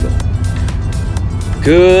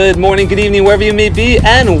Good morning, good evening, wherever you may be,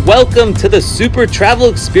 and welcome to the Super Travel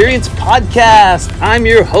Experience Podcast. I'm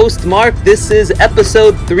your host, Mark. This is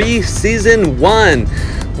episode 3, season 1.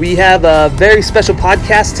 We have a very special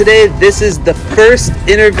podcast today. This is the first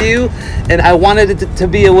interview, and I wanted it to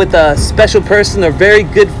be with a special person, a very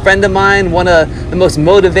good friend of mine, one of the most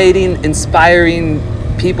motivating, inspiring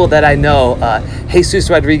people that I know, Jesus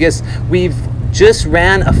Rodriguez. We've just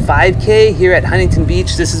ran a 5K here at Huntington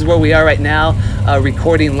Beach. This is where we are right now,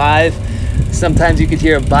 recording live. Sometimes you could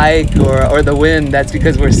hear a bike or the wind. That's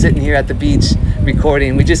because we're sitting here at the beach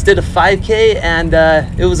recording. We just did a 5K and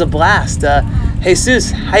it was a blast.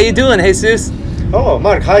 Jesus, how you doing, Jesus? Oh,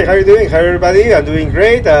 Mark, hi, how are you doing? Hi, everybody. I'm doing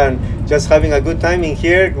great and just having a good time in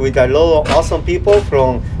here with a lot of awesome people,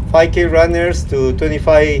 from 5K runners to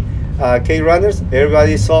 25K runners.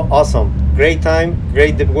 Everybody's so awesome. Great time,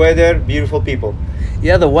 great weather, beautiful people.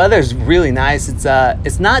 Yeah, the weather's really nice.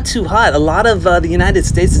 It's not too hot. A lot of the United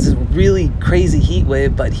States is a really crazy heat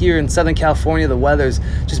wave, but here in Southern California, the weather's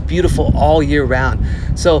just beautiful all year round.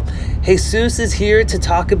 So Jesus is here to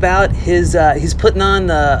talk about he's putting on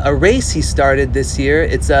a race he started this year.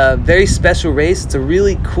 It's a very special race. It's a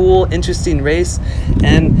really cool, interesting race.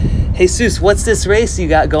 And Jesus, what's this race you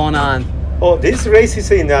got going on? Oh, this race is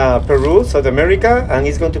in Peru, South America, and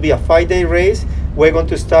it's going to be a 5-day race. We're going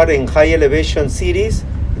to start in high elevation cities,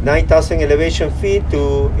 9,000 elevation feet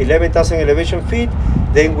to 11,000 elevation feet.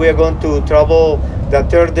 Then we're going to travel the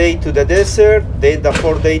third day to the desert, then the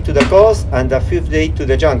fourth day to the coast, and the fifth day to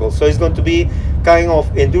the jungle. So it's going to be kind of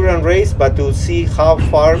endurance race, but to see how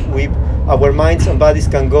far our minds and bodies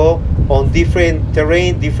can go on different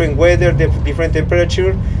terrain, different weather, different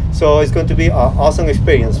temperature. So it's going to be an awesome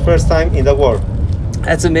experience. First time in the world.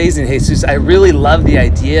 That's amazing, Jesus. I really love the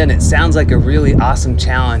idea, and it sounds like a really awesome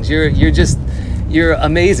challenge. You're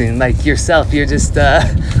amazing, like yourself. You're just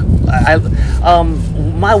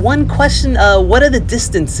my one question, what are the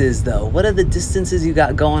distances though? What are the distances you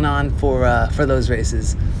got going on for those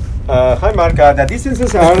races? Hi Mark, the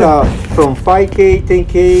distances are from 5K,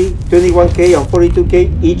 10K, 21K and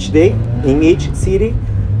 42K each day in each city.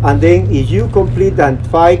 And then if you complete that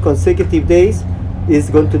 5 consecutive days, it's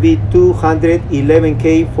going to be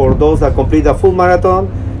 211K for those that complete the full marathon,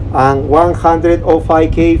 and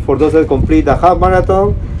 105K for those that complete the half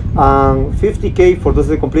marathon, and 50K for those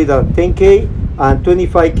that complete the 10K, and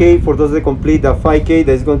 25K for those that complete the 5K.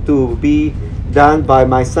 That's going to be done by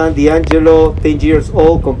my son D'Angelo, 10 years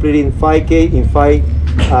old, completing 5K in 5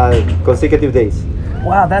 consecutive days.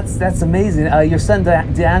 Wow, that's amazing. Your son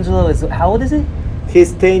D'Angelo is, how old is he?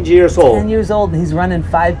 He's 10 years old. 10 years old, and he's running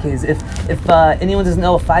 5Ks. If anyone doesn't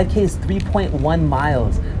know, a 5K is 3.1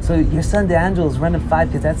 miles. So your son D'Angelo is running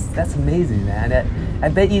 5Ks. That's amazing, man. I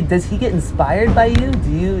bet you, does he get inspired by you?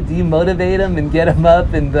 Do you motivate him and get him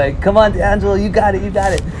up and like, come on, D'Angelo, you got it.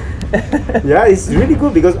 Yeah, it's really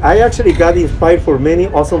good because I actually got inspired for many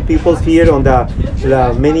awesome people here on the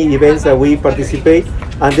many events that we participate.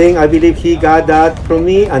 And then I believe he got that from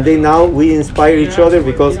me, and then now we inspire each other,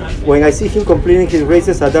 because when I see him completing his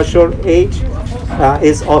races at that short age,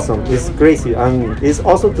 it's awesome. It's crazy, and it's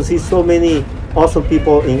awesome to see so many awesome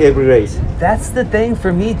people in every race. That's the thing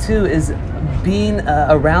for me too, is being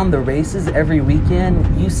around the races every weekend.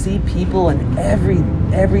 You see people, and every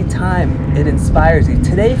time it inspires you.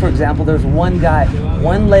 Today, for example, there's one guy,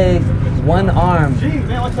 one leg, one arm,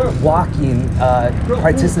 walking,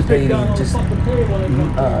 participating, just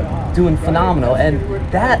doing phenomenal. And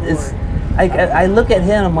that is, I look at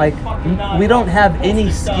him, I'm like, we don't have any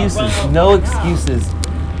excuses, no excuses.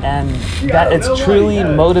 And that it's truly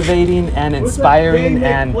motivating and inspiring.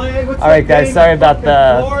 And all right, guys, sorry about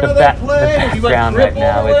the background right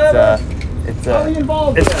now.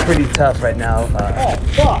 It's pretty tough right now.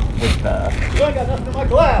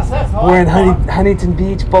 We're in Huntington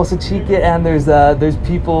Beach, Bolsa Chica, and there's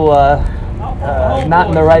people not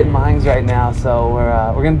in the right minds right now. So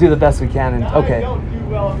we're gonna do the best we can. And okay.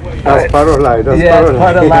 That's part of life. It's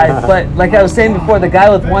part of life. But like I was saying before, the guy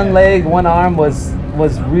with one leg, one arm was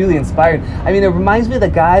really inspiring. I mean, it reminds me of the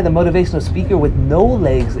guy, the motivational speaker with no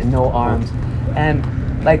legs and no arms. And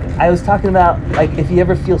like I was talking about, like if you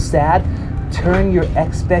ever feel sad, turn your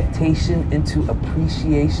expectation into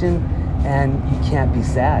appreciation, and you can't be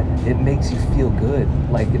sad. It makes you feel good.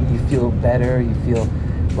 Like you feel better, you feel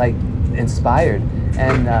like inspired.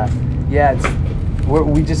 And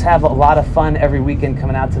we just have a lot of fun every weekend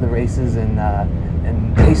coming out to the races, and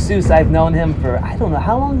Jesus, I've known him for, I don't know,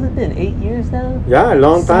 how long has it been? 8 years now? Yeah,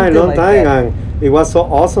 long time, Something like that. and it was so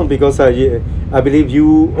awesome because I believe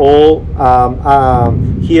you all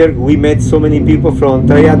here we met so many people from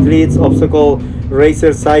triathletes, obstacle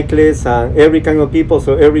racers, cyclists, and every kind of people.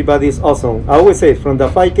 So everybody is awesome. I always say from the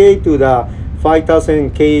 5K to the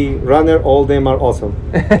 5,000K runner, all them are awesome.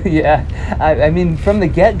 Yeah, I mean, from the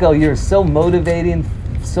get-go, you're so motivating,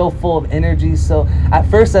 so full of energy. So at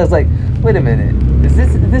first I was like, wait a minute, is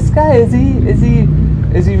this guy, is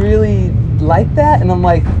he really like that? And I'm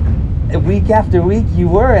like, week after week you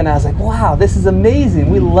were, and I was like, wow, this is amazing.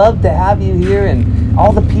 We love to have you here, and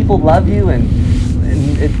all the people love you, and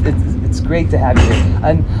it's great to have you here.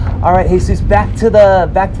 And all right, Jesus, back to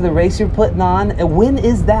the race you're putting on. And when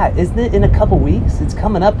is that? Isn't it in a couple weeks? It's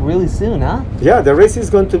coming up really soon, huh? Yeah, the race is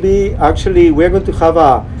going to be, actually we're going to have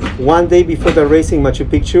a one day before the race in Machu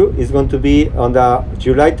Picchu. Is going to be on the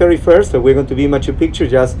July 31st. So we're going to be in Machu Picchu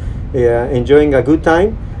just enjoying a good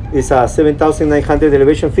time. It's 7,900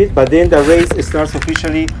 elevation feet, but then the race starts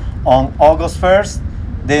officially on August 1st,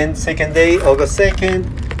 then second day, August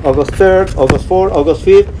 2nd, August 3rd, August 4th, August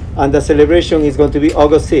 5th, and the celebration is going to be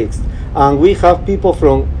August 6th. And we have people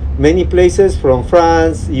from many places, from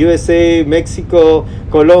France, USA, Mexico,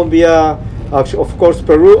 Colombia, of course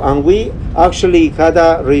Peru, and we actually had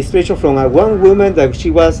a registration from one woman that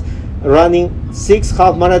she was running 6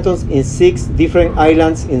 half marathons in 6 different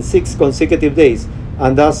islands in 6 consecutive days.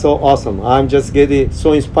 And that's so awesome. I'm just getting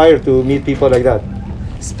so inspired to meet people like that.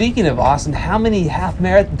 Speaking of awesome, how many half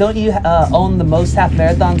marathons? Don't you own the most half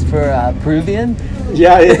marathons for Peruvian?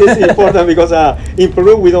 Yeah, it is important because in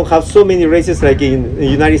Peru we don't have so many races like in the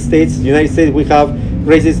United States. United States we have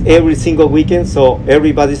races every single weekend, so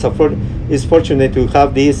everybody is fortunate to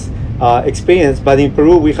have this experience. But in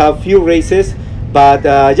Peru we have few races. But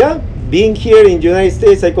yeah, being here in the United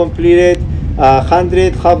States, I completed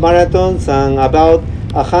 100 half marathons and about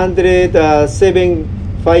 107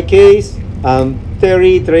 5Ks,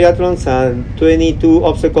 30 triathlons, and 22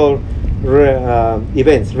 obstacle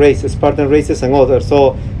events, races, Spartan races, and others.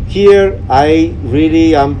 So here I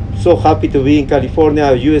really am so happy to be in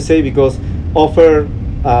California, USA, because offer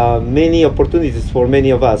many opportunities for many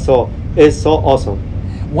of us. So it's so awesome.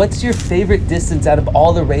 What's your favorite distance out of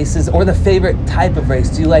all the races, or the favorite type of race?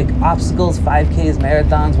 Do you like obstacles, 5Ks,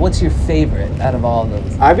 marathons? What's your favorite out of all of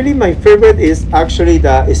those? I believe my favorite is actually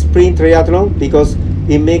the sprint triathlon because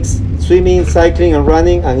it makes swimming, cycling, and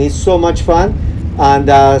running, and it's so much fun.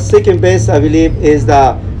 And second best, I believe, is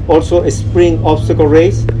the also a sprint obstacle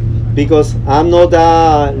race because I'm not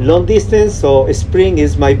long distance, so sprint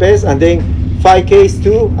is my best. And then 5Ks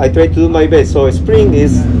too, I try to do my best. So sprint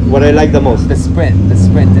is what I like the most. The sprint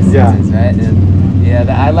distances, yeah. Right? And yeah,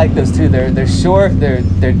 I like those too. They're short,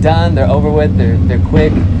 they're done, they're over with, they're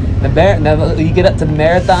quick. Now you get up to the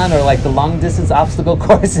marathon or like the long distance obstacle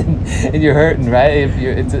course, and you're hurting, right?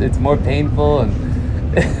 It's more painful and.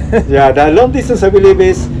 Yeah, the long distance I believe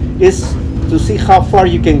is to see how far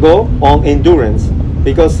you can go on endurance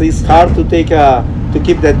because it's hard to take to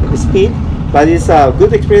keep that speed, but it's a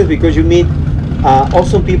good experience because you meet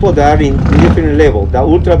awesome people that are in different level. The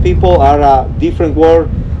ultra people are a different world.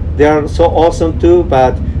 They are so awesome too,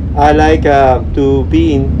 but I like to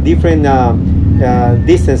be in different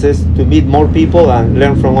distances to meet more people and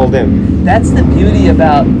learn from all them. That's the beauty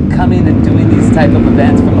about coming and doing these type of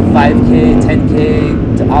events, from a 5K,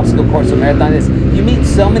 10K to obstacle course or marathon, is you meet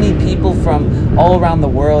so many people from all around the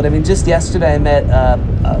world. I mean, just yesterday I met a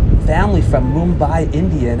family from Mumbai,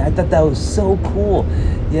 India, and I thought that was so cool.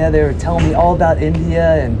 Yeah, they were telling me all about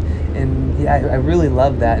India, and yeah, I really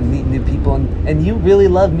love that, and meeting new people, and you really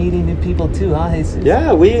love meeting new people too, huh, Jesus?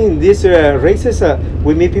 Yeah, we in these races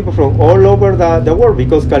we meet people from all over the world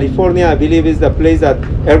because California, I believe, is the place that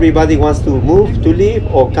everybody wants to move, to live,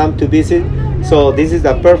 or come to visit. So this is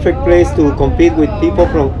the perfect place to compete with people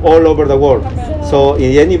from all over the world. So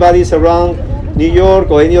if anybody's around New York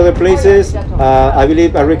or any other places, I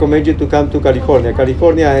believe I recommend you to come to California.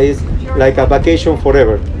 California is like a vacation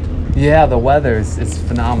forever. Yeah, the weather is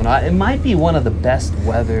phenomenal. It might be one of the best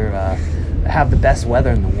weather, have the best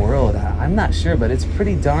weather in the world. I'm not sure, but it's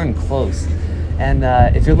pretty darn close. And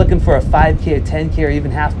if you're looking for a 5K, a 10K, or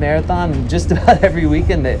even half marathon, just about every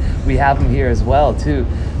weekend that we have them here as well too.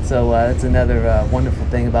 So that's another wonderful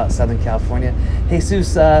thing about Southern California.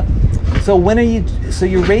 Jesus, so when are you? So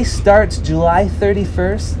your race starts July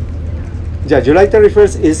 31st. Yeah, July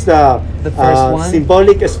 31st is the first one.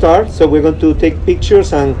 Symbolic start. So we're going to take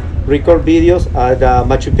pictures and record videos at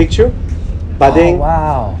Machu Picchu. But then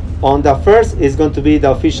wow. On the 1st is going to be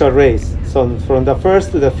the official race. So from the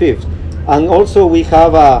 1st to the 5th. And also we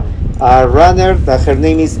have a runner that her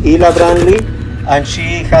name is Ila Branley and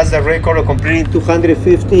she has the record of completing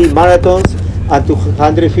 250 marathons and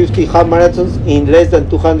 250 half marathons in less than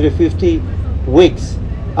 250 weeks.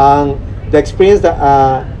 And the experience that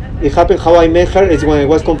it happened, how I met her, is when I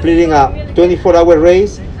was completing a 24-hour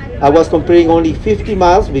race. I was completing only 50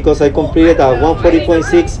 miles because I completed a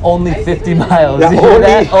 140.6. Only 50 miles. Yeah, You hear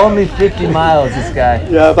that? Only 50 miles, this guy.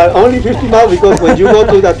 Yeah, but only 50 miles because when you go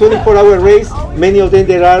to the 24-hour race, many of them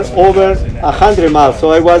there are over 100 miles.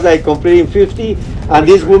 So I was like completing 50, and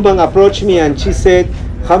this woman approached me and she said,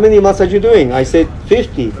 "How many miles are you doing?" I said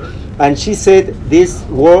 50, and she said this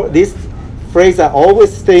word, this phrase that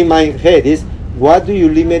always stay in my head is, "What do you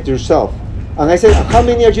limit yourself?" And I said, "How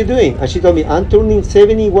many are you doing?" And she told me, "I'm turning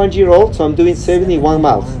 71-year-old, so I'm doing 71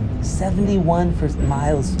 miles." 71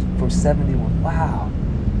 miles for 71. Wow,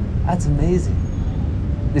 that's amazing.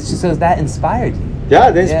 It's just, so that inspired you.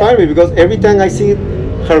 Yeah, that inspired me because every time I see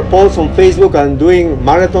her posts on Facebook and doing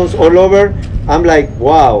marathons all over, I'm like,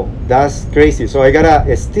 wow, that's crazy. So I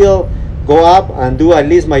gotta still go up and do at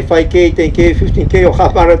least my 5K, 10K, 15K or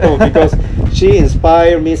half marathon because she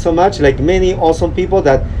inspired me so much. Like many awesome people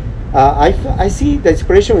that I see the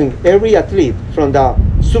inspiration in every athlete, from the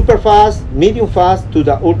super fast, medium fast to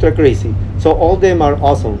the ultra crazy. So all of them are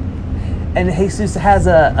awesome. And Jesus has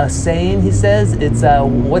a saying, he says, it's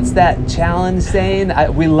what's that challenge saying?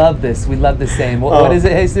 We love this. We love this saying. What is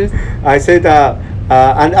it, Jesus? I said,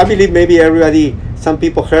 and I believe maybe some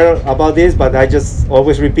people heard about this, but I just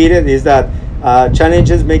always repeat it, is that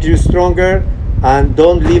challenges make you stronger, and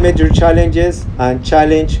don't limit your challenges, and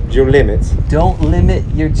challenge your limits. Don't limit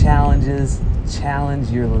your challenges, challenge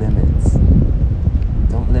your limits.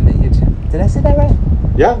 Don't limit your challenges. Did I say that right?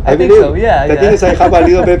 Yeah, I think so. Yeah. The thing is, I have a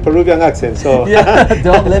little bit Peruvian accent, so. Yeah.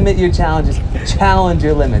 Don't limit your challenges, challenge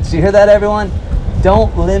your limits. You hear that, everyone?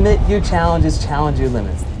 Don't limit your challenges, challenge your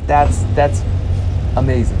limits. That's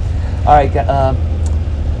amazing.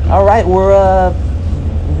 All right, we're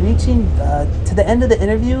reaching to the end of the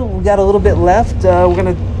interview. We got a little bit left. We're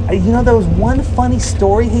gonna, there was one funny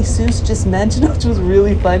story Jesus just mentioned, which was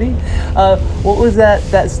really funny. What was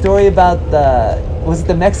that story about was it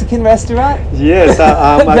the Mexican restaurant? Yes,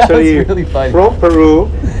 I'm actually really from Peru,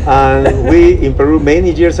 and in Peru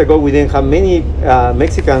many years ago we didn't have many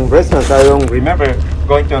Mexican restaurants. I don't remember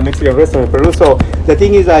going to a Mexican restaurant in Peru. So the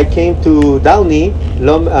thing is, I came to Downey,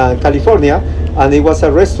 California, and it was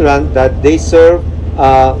a restaurant that they serve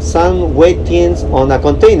some wet tins on a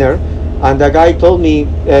container, and the guy told me,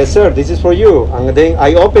 "Sir, this is for you." And then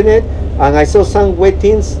I opened it, and I saw some wet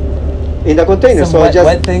tins in the container. Some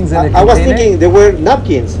wet things in the container? I was thinking they were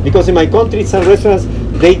napkins, because in my country, some restaurants,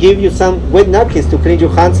 they give you some wet napkins to clean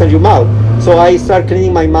your hands and your mouth. So I start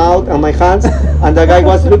cleaning my mouth and my hands, and the guy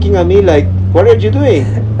was looking at me like, "What are you doing?"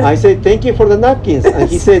 I said, "Thank you for the napkins." And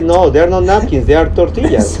he said, "No, they're not napkins, they are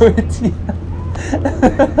tortillas." So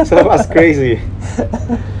that was crazy.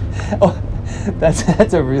 Oh,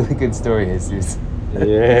 that's a really good story, Jesus.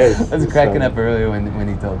 Yes. I was cracking up earlier when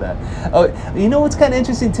he told that. Oh, you know what's kind of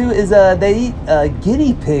interesting too is they eat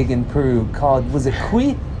guinea pig in Peru called, was it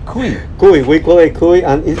cuy? Cuy, we call it cuy,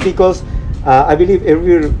 and it's because I believe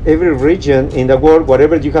every region in the world,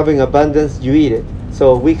 whatever you have in abundance, you eat it.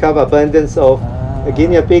 So we have abundance of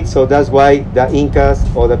guinea pigs, so that's why the Incas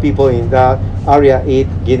or the people in that area eat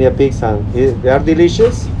guinea pigs, and they are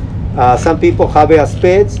delicious. Some people have it as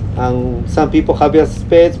pets, and some people have it as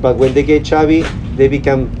pets, but when they get chubby, they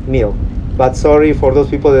become meal. But sorry for those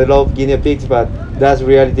people that love guinea pigs, but that's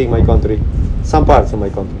reality in my country. Some parts of my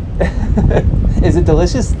country. Is it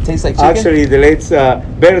delicious? Tastes like chicken? Actually, it's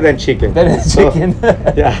better than chicken. Better than chicken.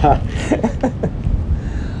 Yeah.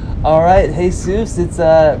 All right, Jesus, it's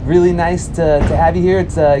really nice to have you here.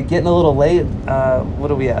 It's getting a little late.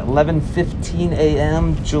 What are we at? 11:15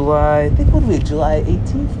 a.m. July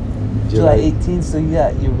 18th? July 18th. So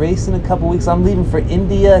you're racing a couple weeks. I'm leaving for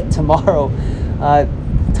India tomorrow.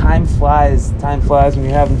 Time flies when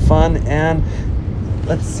you're having fun. And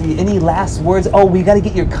let's see, any last words? Oh, we got to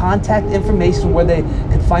get your contact information where they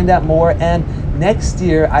can find out more. And next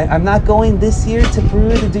year, I'm not going this year to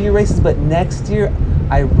Peru to do your races, but next year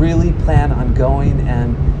I really plan on going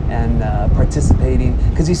and participating,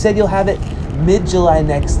 because you said you'll have it mid-July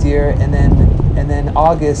next year, and then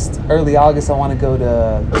early August, I want to go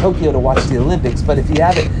to Tokyo to watch the Olympics. But if you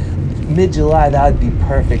have it mid-July, that would be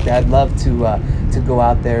perfect. I'd love to go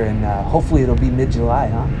out there, and hopefully it'll be mid-July,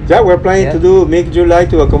 huh? Yeah, we're planning to do mid-July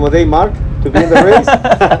to accommodate Mark to be in the race.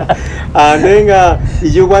 And then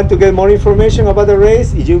if you want to get more information about the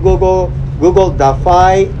race, if you Google the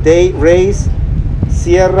 5-day race,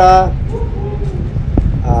 Sierra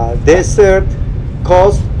Desert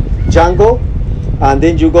Coast Jungle, And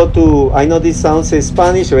then you go to, I know this sounds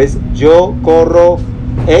Spanish, so it's Yo Corro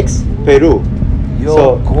Ex Peru.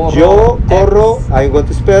 Yo corro Yo corro, ex. I'm going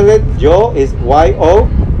to spell it. Yo is Y-O,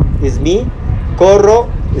 is me. Corro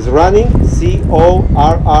is running,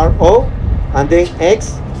 C-O-R-R-O. And then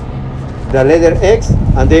X, the letter X,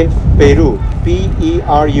 and then Peru,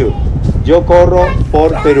 P-E-R-U. Yo corro por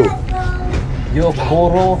Peru. Yo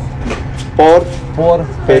corro Por por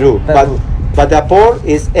Peru. Peru. But the por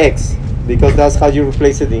is X, because that's how you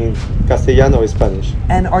replace it in Castellano or Spanish.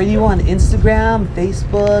 And are you on Instagram,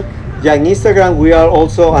 Facebook? Yeah, in Instagram we are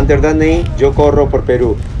also under that name, Yo Corro por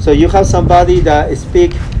Peru. So you have somebody that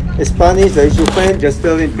speak Spanish, that is your friend, just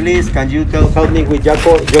tell him, please, can you help me with Yo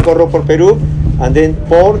Corro por Peru? And then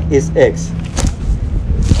por is X.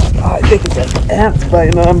 I think it's an ant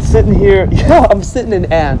biting. I'm sitting here. Yeah, I'm sitting in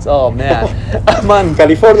ants. Oh man, I'm on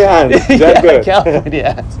California ants. That's yeah, good. California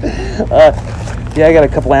ants. Yeah, I got a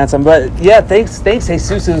couple ants on, but yeah, thanks,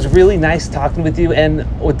 Jesus. It was really nice talking with you, and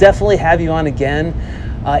we'll definitely have you on again.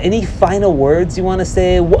 Any final words you want to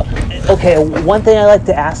say? Okay, one thing I like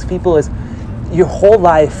to ask people is, your whole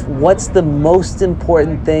life, what's the most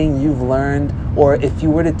important thing you've learned, or if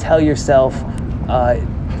you were to tell yourself,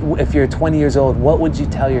 if you're 20 years old, what would you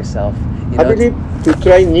tell yourself? You know, I believe to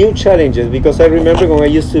try new challenges, because I remember when I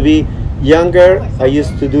used to be younger, I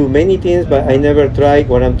used to do many things, but I never tried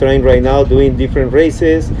what I'm trying right now, doing different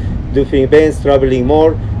races, doing events, traveling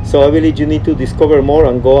more. So I believe you need to discover more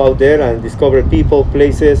and go out there and discover people,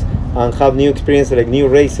 places, and have new experiences, like new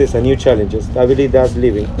races and new challenges. I believe that's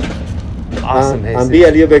living. awesome. And be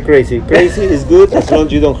a little bit crazy. Crazy is good as long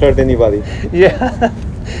as you don't hurt anybody. Yeah.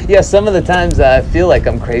 Yeah, some of the times I feel like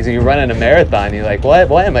I'm crazy. You're running a marathon. You're like,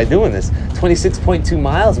 why am I doing this? 26.2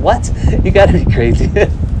 miles? What? You got to be crazy.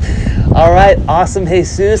 All right. Awesome,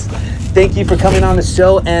 Jesus. Thank you for coming on the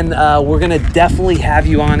show. And we're going to definitely have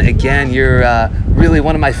you on again. You're really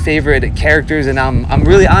one of my favorite characters. And I'm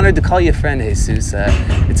really honored to call you a friend, Jesus.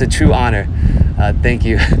 It's a true honor. Thank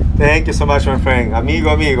you. Thank you so much, my friend.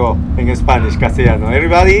 Amigo en Spanish, castellano.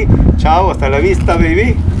 Everybody, ciao, hasta la vista,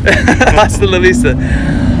 baby. Hasta la vista.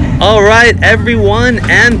 All right, everyone,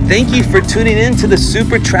 and thank you for tuning in to the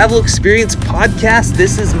Super Travel Experience podcast.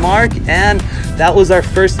 This is Mark, and that was our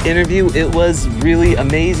first interview. It was really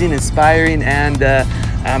amazing, inspiring, and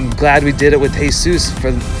I'm glad we did it with Jesus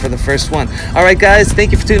for the first one. All right, guys,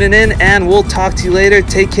 thank you for tuning in, and we'll talk to you later.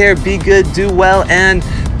 Take care, be good, do well, and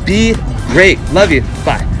be great. Love you.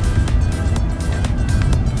 Bye.